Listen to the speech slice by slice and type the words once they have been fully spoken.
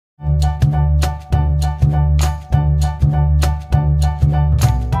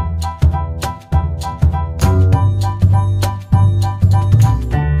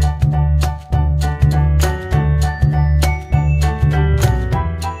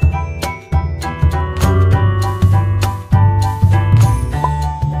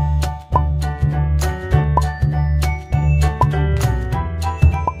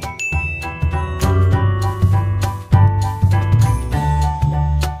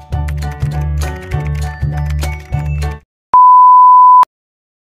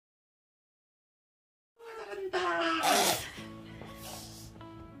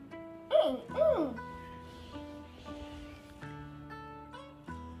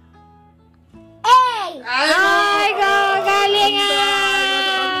Ay, galing nga!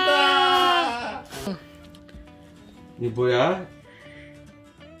 Ni Boya?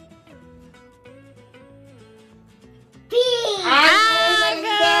 P! Ay,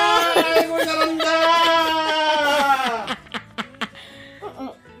 maganda!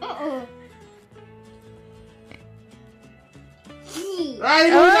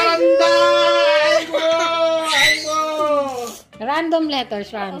 Ay, maganda! Ay, mo! Random letters,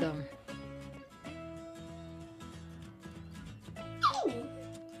 random.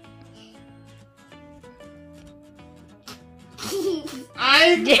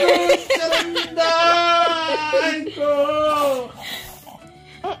 Ay, ko! Maganda! Ay, ko!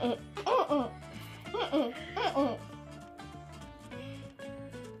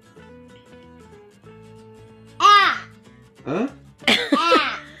 Huh?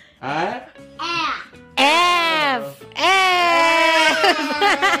 F!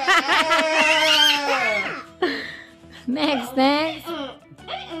 Next.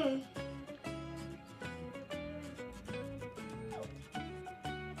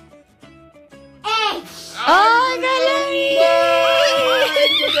 Oh, galing!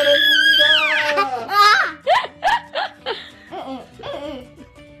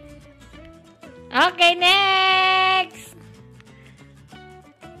 Okay, next!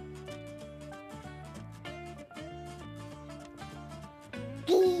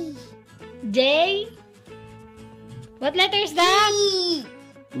 J? What letter is that?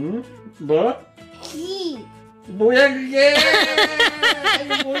 Ba? Buya, yeah! Ay,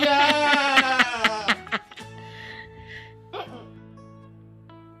 buya!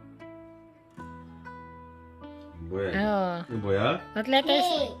 Buya. Oh. Yung buya? What letter is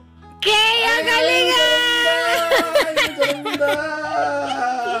it? K! Ang galing nga!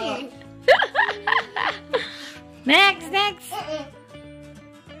 Next!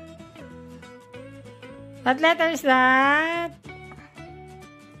 What letter is that?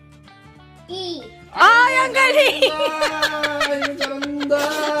 E. Ay, ang galing! Ay, ang ganda!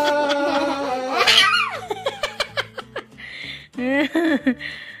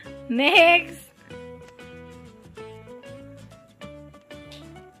 Next!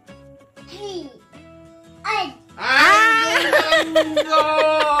 G. I. Ay, ang ganda!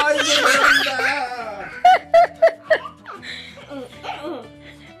 Ay, ang ganda!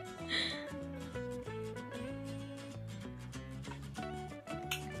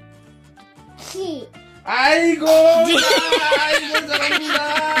 C. Ay, go! Ay, ang ganda!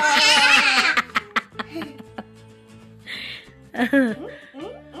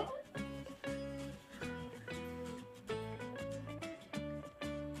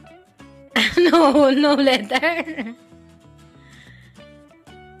 No letter.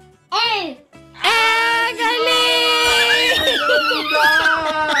 L. Galing!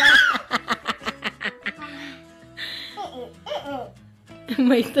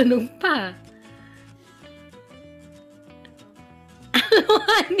 May tunog pa. Ano,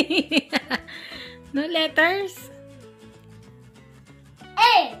 honey? No letters?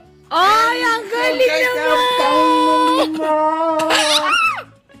 A. Ay, ang galing naman!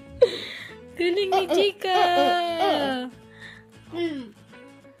 Galing ni Chica!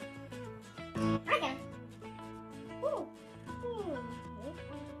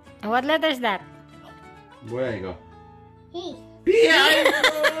 What letter is that? Buya, ikaw. E. Pia!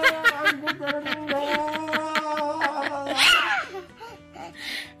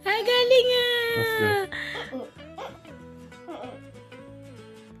 Ang galing nga!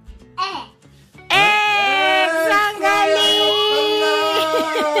 X! Ang galing!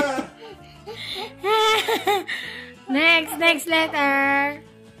 Next letter.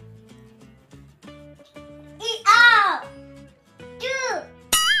 E. O.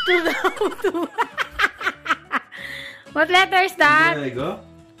 2. What letter is that? Buya, ikaw.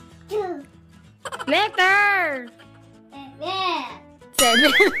 2. Letter! 7.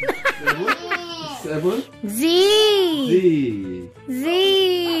 Seven? Z! Z. Z!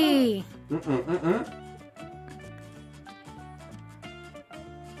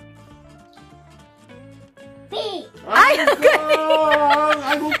 B. Ay, ang galing!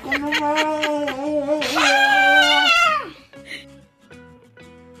 Ano ka naman?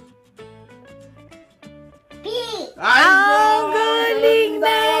 B. Ang galing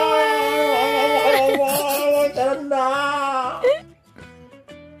na!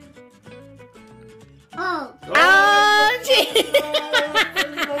 O. Ouch!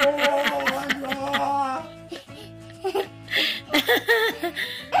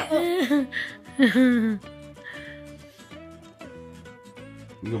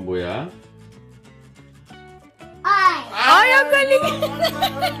 Yung buya? I. Ay, ang galing!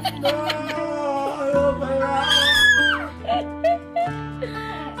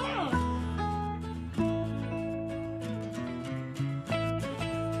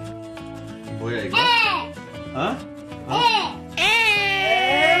 뭐야 이거? 어? 어?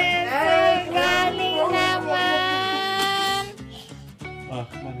 Galing naman. 아,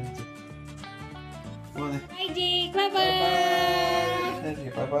 그만해 이제. 그만해. Hi, Jake. Bye-bye. 네,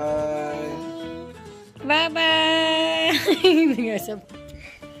 바이바이. Bye-bye. Hindi nga siya.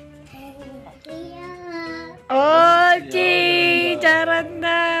 Ochi!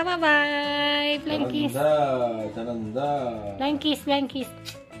 Charanda! Bye-bye! Flying kiss. 잘한다. Flying kiss, flying kiss.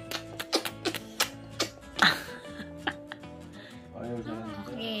 아유,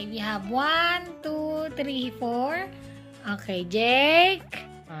 잘한다. Okay, we have 1, 2, 3, 4. Okay, Jake.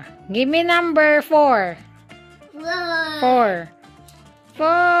 Give me number 4. 4.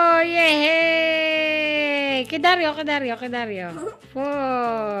 4! Yay! Kidario. 4.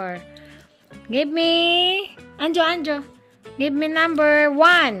 Give me... Anjo. Give me number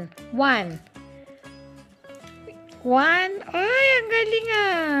 1. 1. Ay, ang galing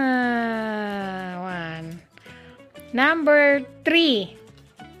ah. 1. Number 3.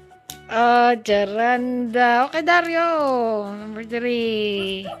 Oh, Charanda. Okay, Dario. Number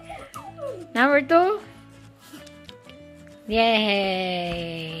 3. Number 2.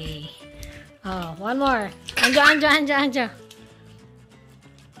 Yay. Oh, one more. Anjo.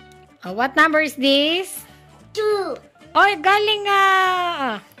 Oh, what number is this? 2. Oy, galing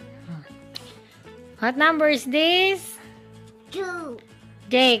ah. What number is this? 2.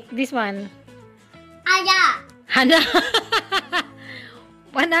 Jake, this one. Ada. Hana.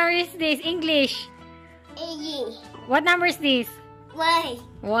 What number is this? English. 80. What number is this? 1.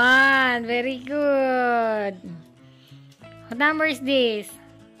 1. Very good. What number is this?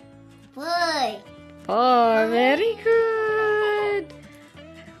 4. 4. Very good.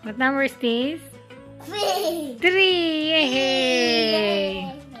 What number is this? 3. 3.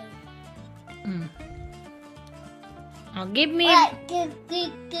 Yay. Oh, give me... 1, 2,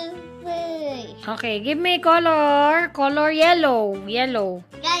 3. Okay, give me color. Color yellow. Yellow.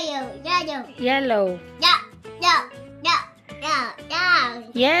 Yellow.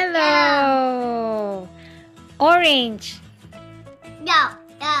 Orange.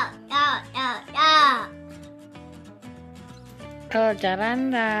 Oh,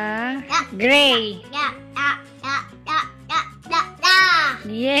 Charanda. Gray.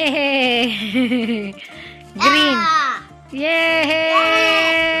 Yay. Green. Yay.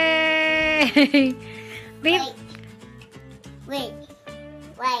 Pink. Wait.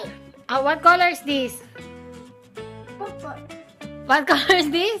 Oh, what color is this? What color is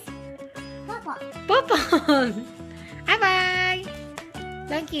this? Purple. Bye-bye.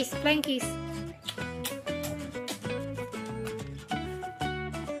 Flying kiss.